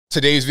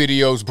Today's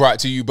video is brought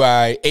to you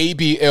by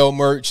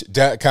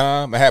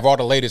ablmerch.com. I have all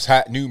the latest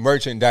hot new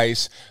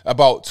merchandise,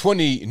 about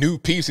 20 new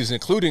pieces,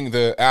 including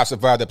the I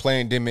Survived the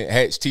Pandemic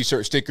hats,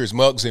 t-shirts, stickers,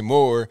 mugs, and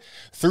more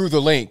through the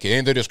link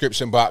in the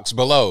description box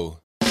below.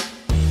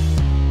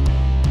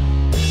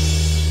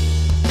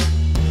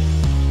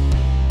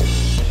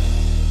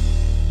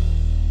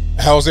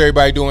 How's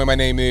everybody doing? My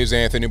name is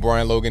Anthony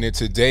Brian Logan, and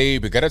today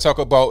we got to talk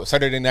about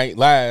Saturday Night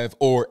Live,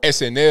 or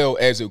SNL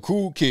as the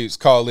cool kids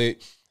call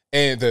it,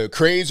 and the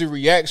crazy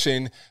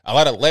reaction a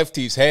lot of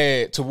lefties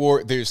had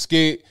toward their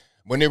skit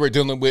when they were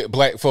dealing with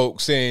black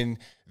folks and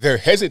their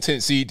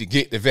hesitancy to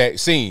get the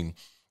vaccine.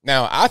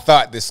 Now, I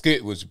thought the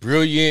skit was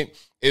brilliant.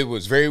 It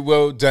was very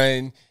well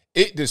done.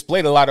 It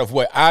displayed a lot of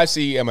what I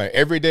see in my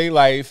everyday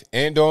life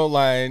and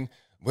online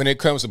when it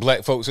comes to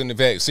black folks and the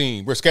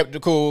vaccine. We're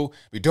skeptical.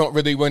 We don't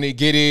really want to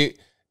get it.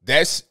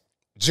 That's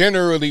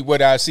generally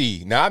what I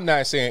see. Now, I'm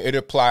not saying it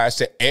applies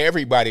to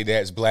everybody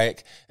that's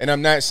black, and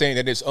I'm not saying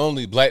that it's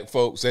only black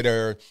folks that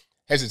are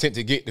hesitant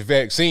to get the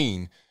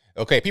vaccine.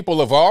 Okay, people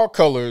of all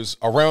colors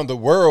around the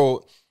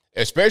world,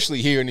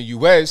 especially here in the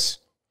U.S.,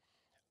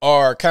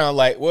 are kind of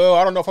like, well,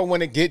 I don't know if I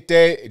want to get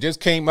that. It just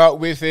came out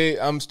with it.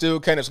 I'm still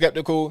kind of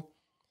skeptical.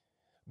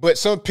 But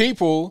some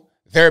people,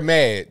 they're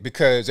mad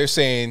because they're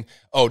saying,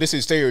 oh, this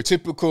is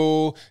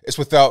stereotypical, it's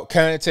without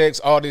context,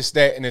 all this,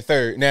 that, and the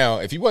third. Now,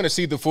 if you want to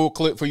see the full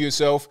clip for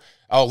yourself,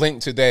 I'll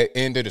link to that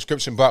in the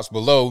description box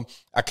below.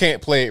 I can't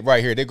play it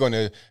right here. They're going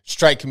to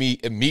strike me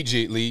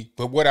immediately.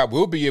 But what I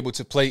will be able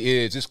to play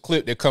is this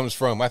clip that comes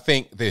from, I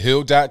think,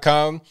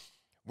 thehill.com,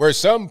 where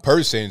some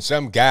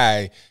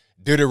guy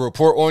did a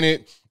report on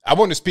it. I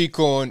want to speak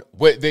on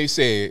what they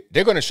said.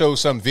 They're going to show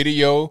some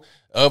video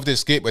of the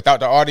skit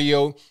without the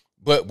audio.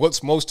 But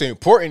what's most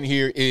important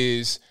here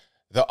is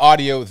the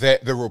audio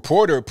that the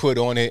reporter put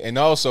on it. And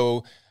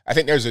also, I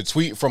think there's a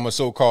tweet from a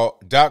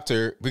so-called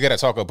doctor we got to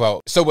talk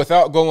about. So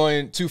without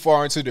going too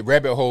far into the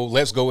rabbit hole,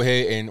 let's go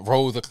ahead and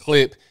roll the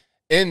clip.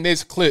 In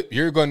this clip,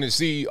 you're going to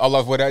see all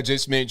of what I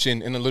just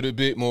mentioned and a little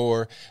bit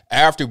more.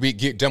 After we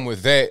get done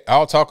with that,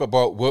 I'll talk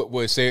about what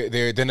was said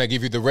there. Then I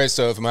give you the rest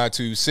of my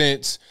 2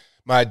 cents,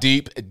 my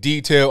deep,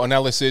 detailed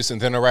analysis,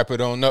 and then I'll wrap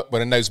it on up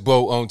with a nice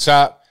bow on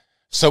top.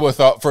 So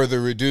without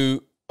further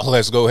ado,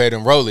 let's go ahead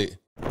and roll it.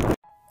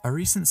 A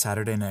recent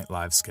Saturday Night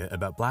Live skit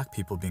about black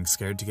people being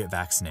scared to get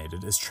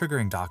vaccinated is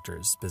triggering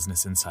doctors,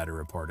 Business Insider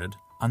reported.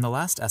 On the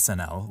last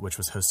SNL, which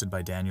was hosted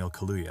by Daniel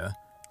Kaluuya,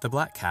 the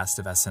black cast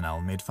of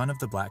SNL made fun of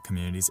the black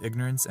community's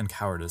ignorance and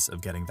cowardice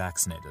of getting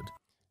vaccinated.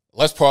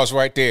 Let's pause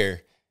right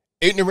there.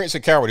 Ignorance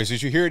and cowardice.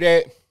 Did you hear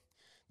that?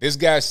 This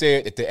guy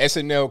said that the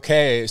SNL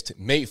cast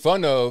made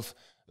fun of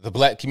the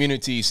black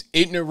community's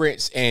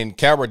ignorance and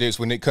cowardice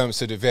when it comes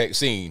to the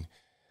vaccine.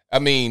 I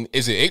mean,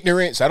 is it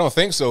ignorance? I don't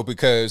think so,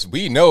 because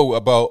we know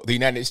about the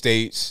United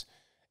States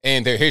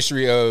and their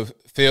history of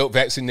failed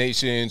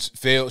vaccinations,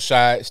 failed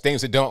shots,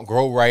 things that don't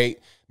go right,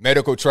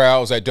 medical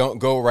trials that don't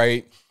go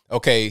right.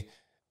 Okay,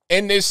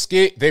 in this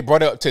skit, they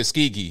brought up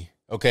Tuskegee.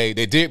 Okay,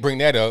 they did bring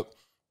that up.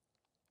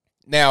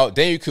 Now,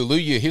 Daniel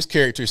Kaluuya, his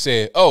character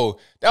said, oh,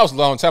 that was a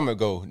long time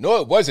ago. No,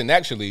 it wasn't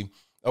actually.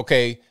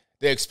 Okay,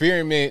 the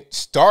experiment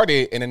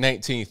started in the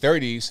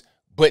 1930s,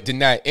 but did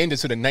not end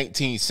until the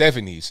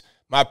 1970s.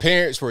 My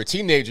parents were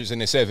teenagers in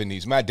the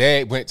 70s. My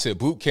dad went to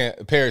boot camp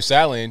at Paris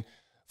Island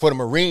for the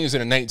Marines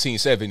in the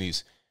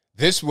 1970s.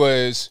 This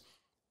was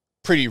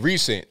pretty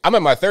recent. I'm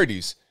in my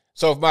 30s.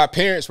 So if my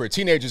parents were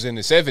teenagers in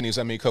the 70s,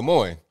 I mean, come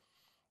on,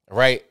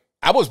 right?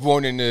 I was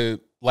born in the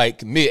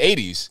mid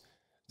 80s.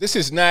 This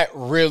is not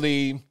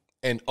really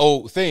an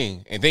old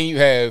thing. And then you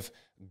have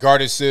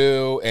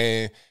Gardasil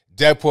and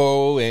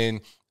Depot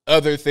and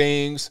other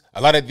things.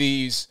 A lot of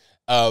these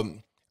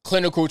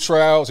clinical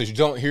trials that you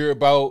don't hear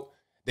about,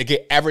 they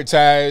get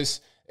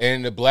advertised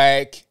in the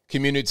black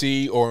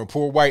community or in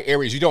poor white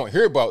areas. You don't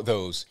hear about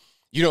those.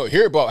 You don't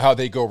hear about how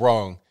they go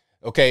wrong.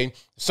 Okay,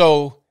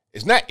 so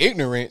it's not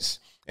ignorance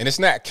and it's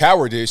not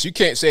cowardice. You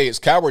can't say it's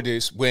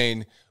cowardice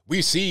when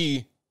we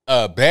see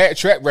a bad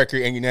track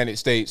record in the United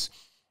States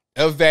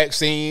of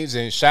vaccines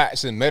and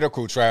shots and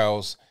medical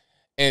trials.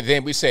 And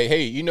then we say,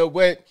 hey, you know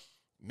what?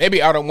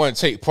 Maybe I don't want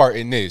to take part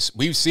in this.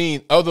 We've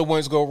seen other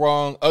ones go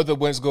wrong, other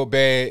ones go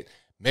bad.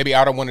 Maybe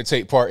I don't want to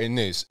take part in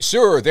this.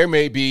 Sure, there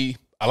may be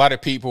a lot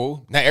of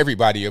people, not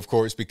everybody, of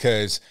course,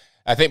 because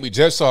I think we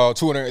just saw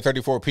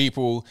 234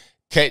 people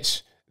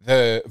catch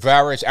the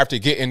virus after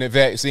getting the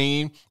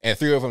vaccine, and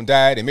 3 of them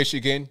died in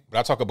Michigan. But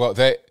I'll talk about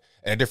that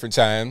at a different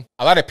time.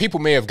 A lot of people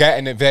may have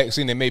gotten the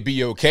vaccine and may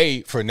be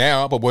okay for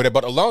now, but what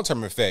about the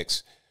long-term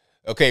effects?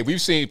 Okay,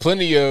 we've seen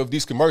plenty of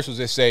these commercials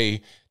that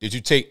say, did you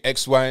take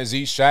X, Y, and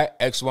Z shot,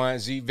 X, Y, and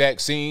Z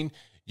vaccine?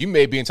 You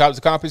may be entitled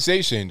to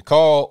compensation.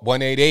 Call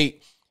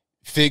 188.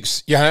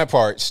 Fix your hind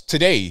parts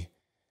today.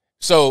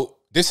 So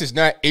this is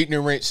not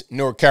ignorance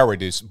nor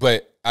cowardice,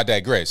 but I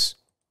digress.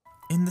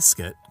 In the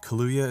skit,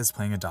 Kaluuya is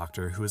playing a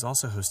doctor who is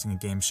also hosting a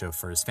game show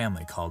for his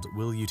family called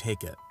Will You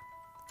Take It?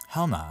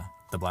 Hell nah.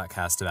 the black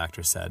cast of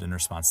actors said in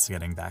response to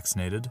getting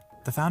vaccinated.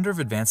 The founder of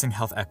Advancing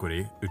Health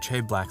Equity,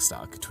 Uche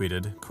Blackstock,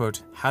 tweeted,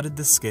 quote, "How did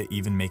this skit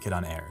even make it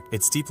on air?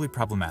 It's deeply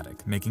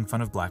problematic, making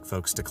fun of black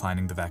folks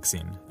declining the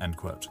vaccine," end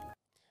quote.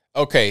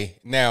 Okay,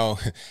 now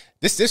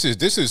this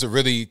is a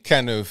really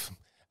kind of,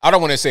 I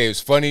don't want to say it's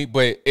funny,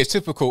 but it's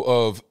typical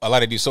of a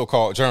lot of these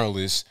so-called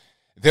journalists.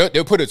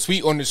 They'll put a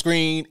tweet on the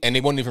screen and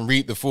they won't even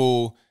read the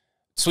full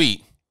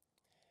tweet.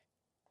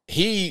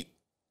 He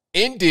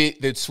ended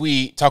the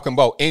tweet talking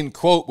about end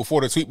quote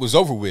before the tweet was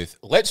over with.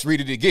 Let's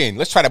read it again.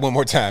 Let's try that one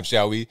more time,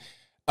 shall we?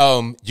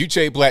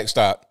 Uche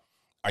Blackstock,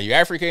 are you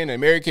African,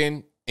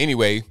 American?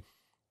 Anyway,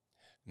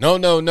 no,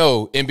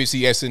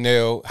 NBC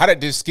SNL. How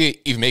did this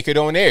skit even make it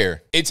on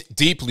air? It's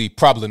deeply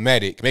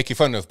problematic, making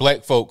fun of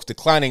black folks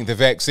declining the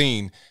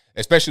vaccine,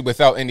 especially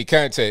without any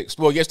context.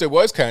 Well, yes, there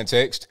was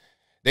context.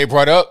 They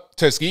brought up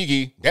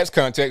Tuskegee. That's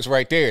context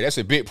right there. That's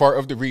a big part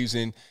of the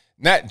reason.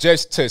 Not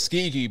just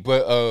Tuskegee,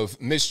 but of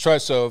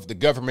mistrust of the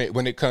government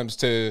when it comes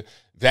to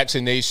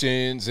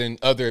vaccinations and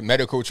other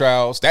medical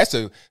trials. That's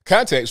a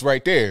context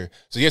right there.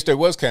 So yes, there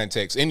was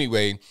context.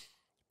 Anyway,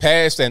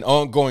 past and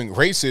ongoing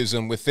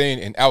racism within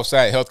and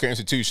outside healthcare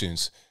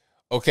institutions.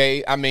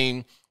 Okay, I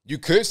mean, you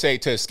could say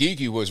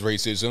Tuskegee was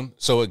racism.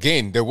 So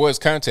again, there was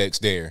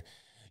context there.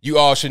 You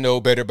all should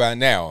know better by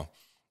now.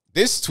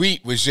 This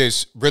tweet was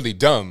just really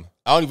dumb.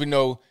 I don't even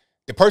know.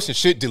 The person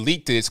should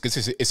delete this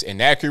because it's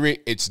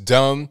inaccurate. It's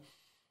dumb.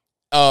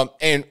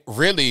 And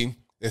really,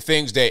 the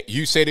things that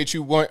you say that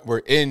you want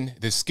were in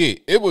the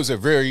skit. It was a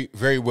very,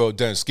 very well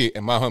done skit,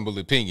 in my humble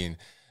opinion.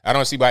 I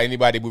don't see why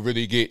anybody would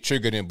really get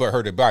triggered and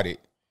butthurt about it.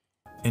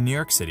 In New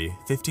York City,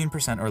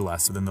 15% or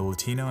less within the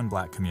Latino and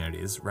black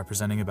communities,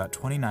 representing about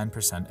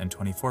 29% and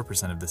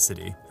 24% of the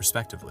city,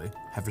 respectively,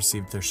 have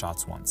received their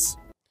shots once.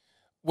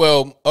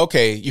 Well,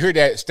 okay, you hear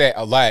that stat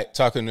a lot,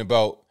 talking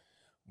about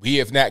we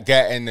have not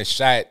gotten the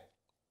shot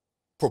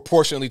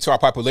proportionally to our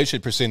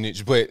population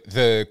percentage, but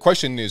the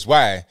question is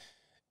why?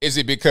 Is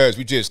it because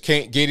we just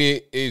can't get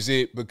it? Is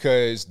it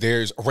because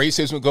there's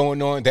racism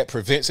going on that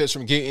prevents us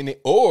from getting it?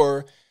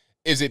 Or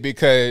is it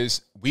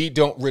because we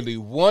don't really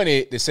want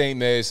it the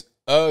same as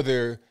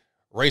other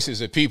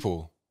races of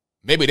people?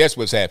 Maybe that's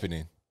what's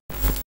happening.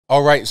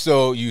 All right,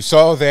 so you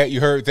saw that,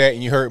 you heard that,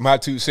 and you heard my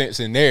 2 cents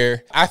in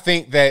there. I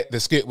think that the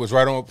skit was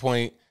right on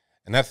point,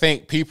 and I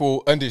think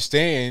people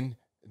understand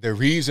the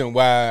reason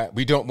why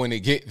we don't want to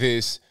get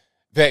this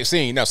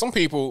vaccine. Now, some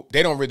people,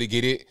 they don't really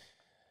get it,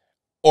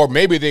 or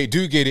maybe they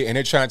do get it and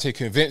they're trying to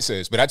convince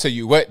us. But I tell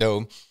you what,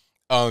 though,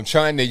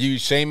 trying to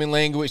use shaming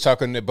language,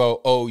 talking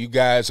about, oh, you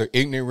guys are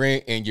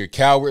ignorant and you're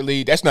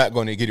cowardly, that's not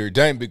going to get her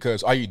done,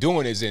 because all you're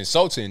doing is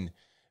insulting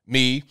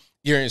me.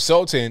 You're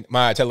insulting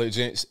my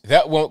intelligence.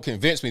 That won't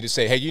convince me to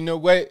say, hey, you know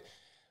what?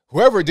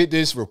 Whoever did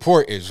this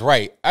report is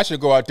right. I should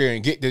go out there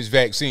and get this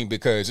vaccine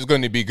because it's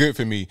going to be good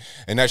for me,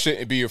 and I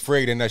shouldn't be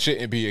afraid and I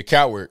shouldn't be a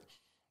coward.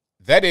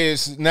 That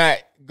is not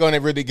going to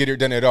really get her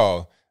done at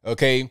all,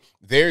 okay?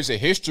 There's a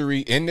history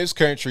in this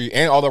country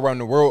and all around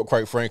the world,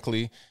 quite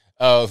frankly,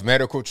 of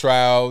medical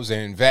trials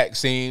and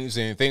vaccines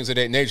and things of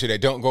that nature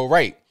that don't go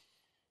right.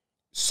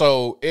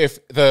 So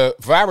if the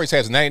virus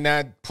has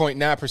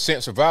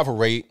 99.9% survival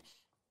rate,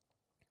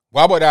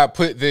 why would I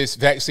put this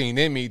vaccine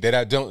in me that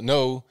I don't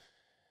know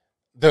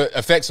the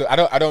effects of?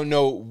 I don't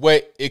know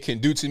what it can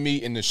do to me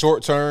in the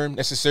short term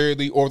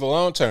necessarily or the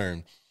long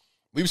term.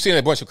 We've seen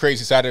a bunch of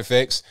crazy side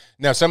effects.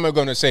 Now, some are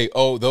going to say,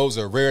 oh, those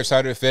are rare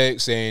side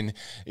effects and,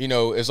 you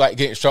know, it's like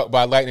getting struck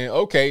by lightning.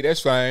 Okay,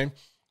 that's fine.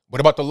 What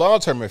about the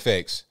long-term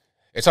effects?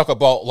 They talk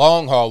about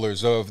long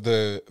haulers of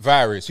the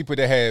virus, people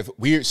that have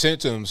weird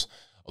symptoms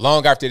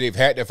long after they've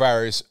had the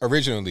virus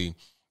originally.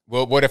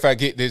 Well, what if I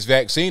get this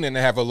vaccine and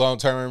I have a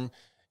long-term,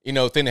 you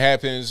know, thing that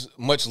happens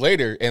much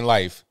later in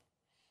life?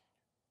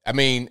 I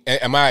mean,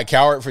 am I a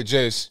coward for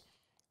just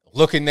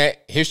looking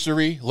at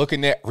history,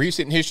 looking at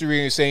recent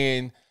history and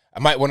saying, I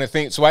might want to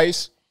think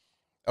twice?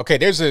 Okay,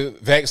 there's a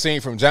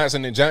vaccine from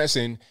Johnson &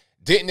 Johnson.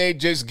 Didn't they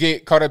just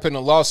get caught up in a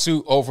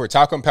lawsuit over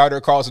talcum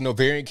powder causing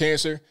ovarian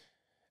cancer?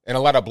 And a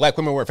lot of black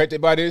women were affected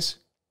by this.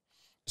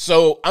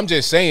 So I'm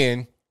just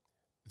saying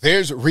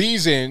there's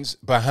reasons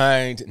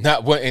behind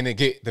not wanting to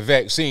get the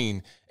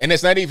vaccine. And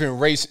it's not even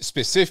race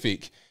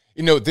specific.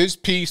 You know, this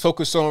piece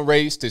focused on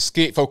race, the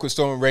skit focused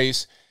on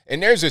race.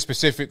 And there's a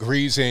specific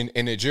reason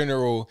in the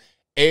general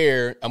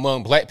air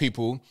among black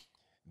people.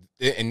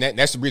 And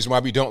that's the reason why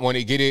we don't want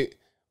to get it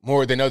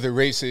more than other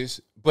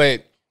races.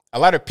 But a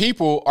lot of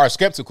people are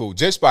skeptical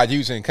just by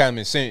using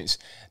common sense,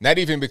 not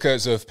even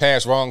because of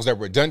past wrongs that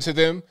were done to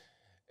them.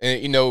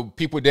 And, you know,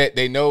 people that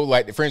they know,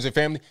 like the friends and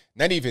family,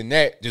 not even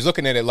that, just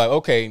looking at it like,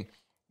 okay,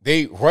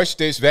 they rushed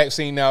this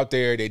vaccine out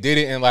there. They did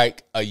it in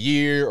like a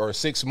year or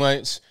 6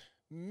 months.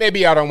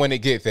 Maybe I don't want to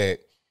get that.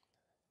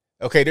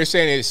 Okay, they're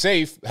saying it's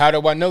safe. How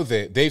do I know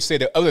that? They've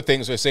said that other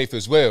things are safe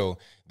as well.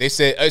 They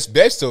said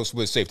asbestos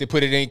was safe. They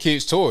put it in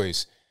kids'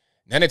 toys.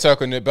 Now they're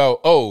talking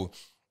about, oh,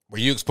 were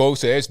you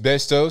exposed to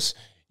asbestos?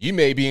 You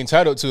may be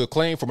entitled to a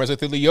claim for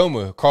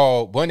mesothelioma.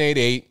 Call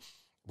 188.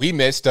 We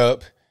messed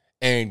up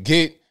and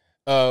get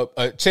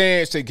a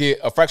chance to get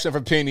a fraction of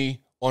a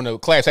penny on a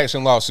class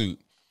action lawsuit.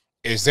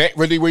 Is that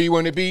really where you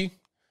want to be?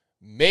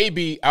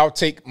 Maybe I'll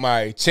take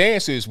my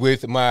chances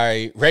with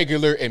my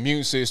regular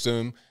immune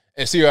system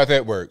and see how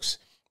that works.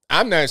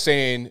 I'm not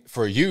saying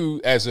for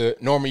you as a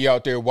normie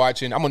out there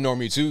watching, I'm a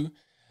normie too.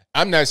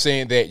 I'm not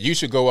saying that you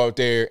should go out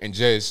there and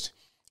just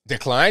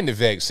decline the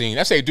vaccine.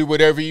 I say do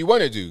whatever you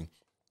want to do.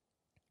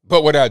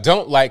 But what I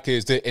don't like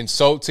is the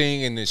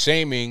insulting and the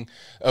shaming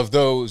of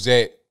those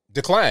that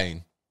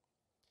decline.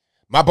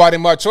 My body,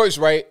 my choice,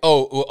 right?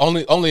 Oh,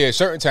 well, only at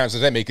certain times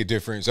does that make a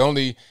difference.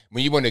 Only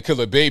when you want to kill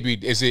a baby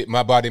is it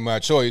my body, my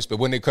choice. But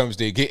when it comes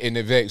to getting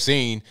the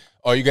vaccine,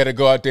 oh, you got to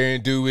go out there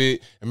and do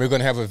it. And we're going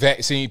to have a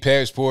vaccine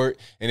passport.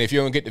 And if you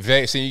don't get the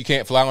vaccine, you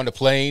can't fly on the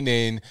plane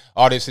and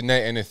all this and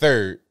that and the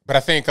third. But I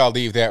think I'll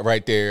leave that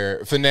right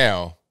there for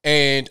now.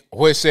 And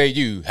what say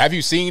you? Have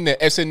you seen the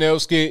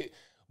SNL skit?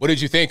 What did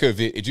you think of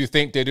it? Did you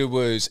think that it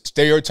was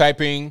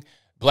stereotyping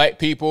black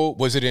people?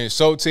 Was it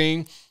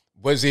insulting?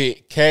 Was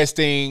it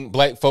casting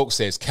black folks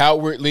as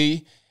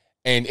cowardly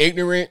and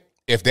ignorant?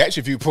 If that's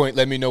your viewpoint,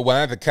 let me know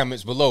why in the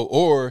comments below.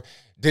 Or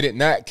did it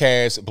not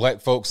cast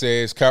black folks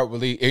as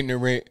cowardly,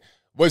 ignorant?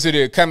 Was it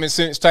a common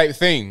sense type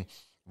thing?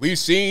 We've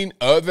seen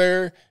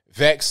other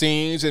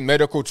vaccines and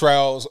medical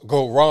trials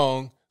go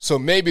wrong. So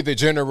maybe the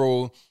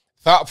general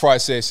thought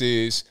process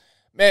is,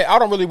 man, I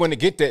don't really want to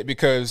get that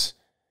because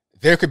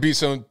there could be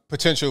some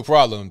potential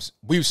problems.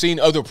 We've seen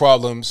other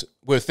problems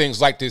with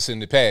things like this in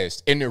the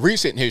past. In the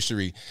recent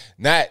history,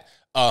 not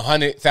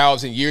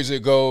 100,000 years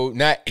ago,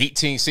 not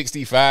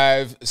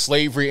 1865,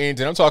 slavery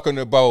ended. I'm talking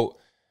about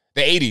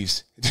the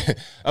 80s.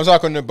 I'm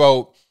talking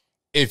about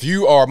if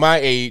you are my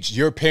age,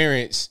 your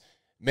parents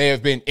may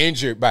have been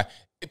injured by,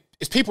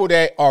 it's people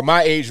that are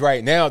my age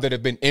right now that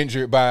have been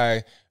injured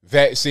by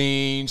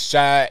vaccines,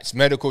 shots,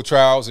 medical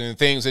trials, and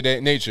things of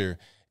that nature,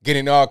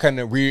 getting all kind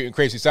of weird and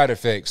crazy side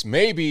effects.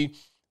 Maybe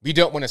we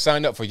don't want to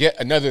sign up for yet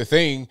another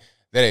thing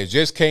that has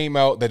just came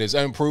out that is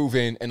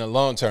unproven in the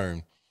long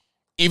term.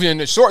 Even in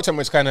the short term,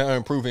 it's kind of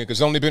unproven because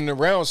it's only been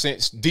around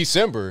since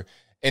December.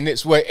 And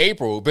it's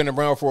April, been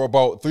around for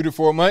about 3 to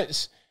 4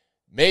 months.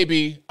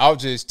 Maybe I'll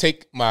just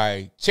take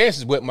my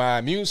chances with my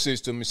immune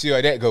system and see how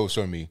that goes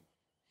for me.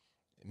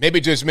 Maybe,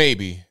 just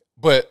maybe.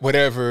 But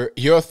whatever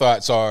your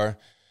thoughts are,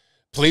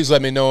 please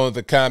let me know in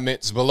the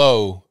comments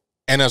below.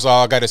 And that's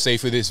all I got to say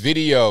for this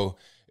video.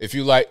 If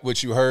you like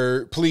what you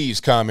heard, please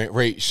comment,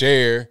 rate,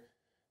 share,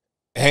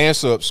 and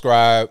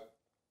subscribe.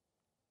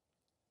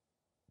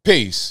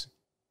 Peace.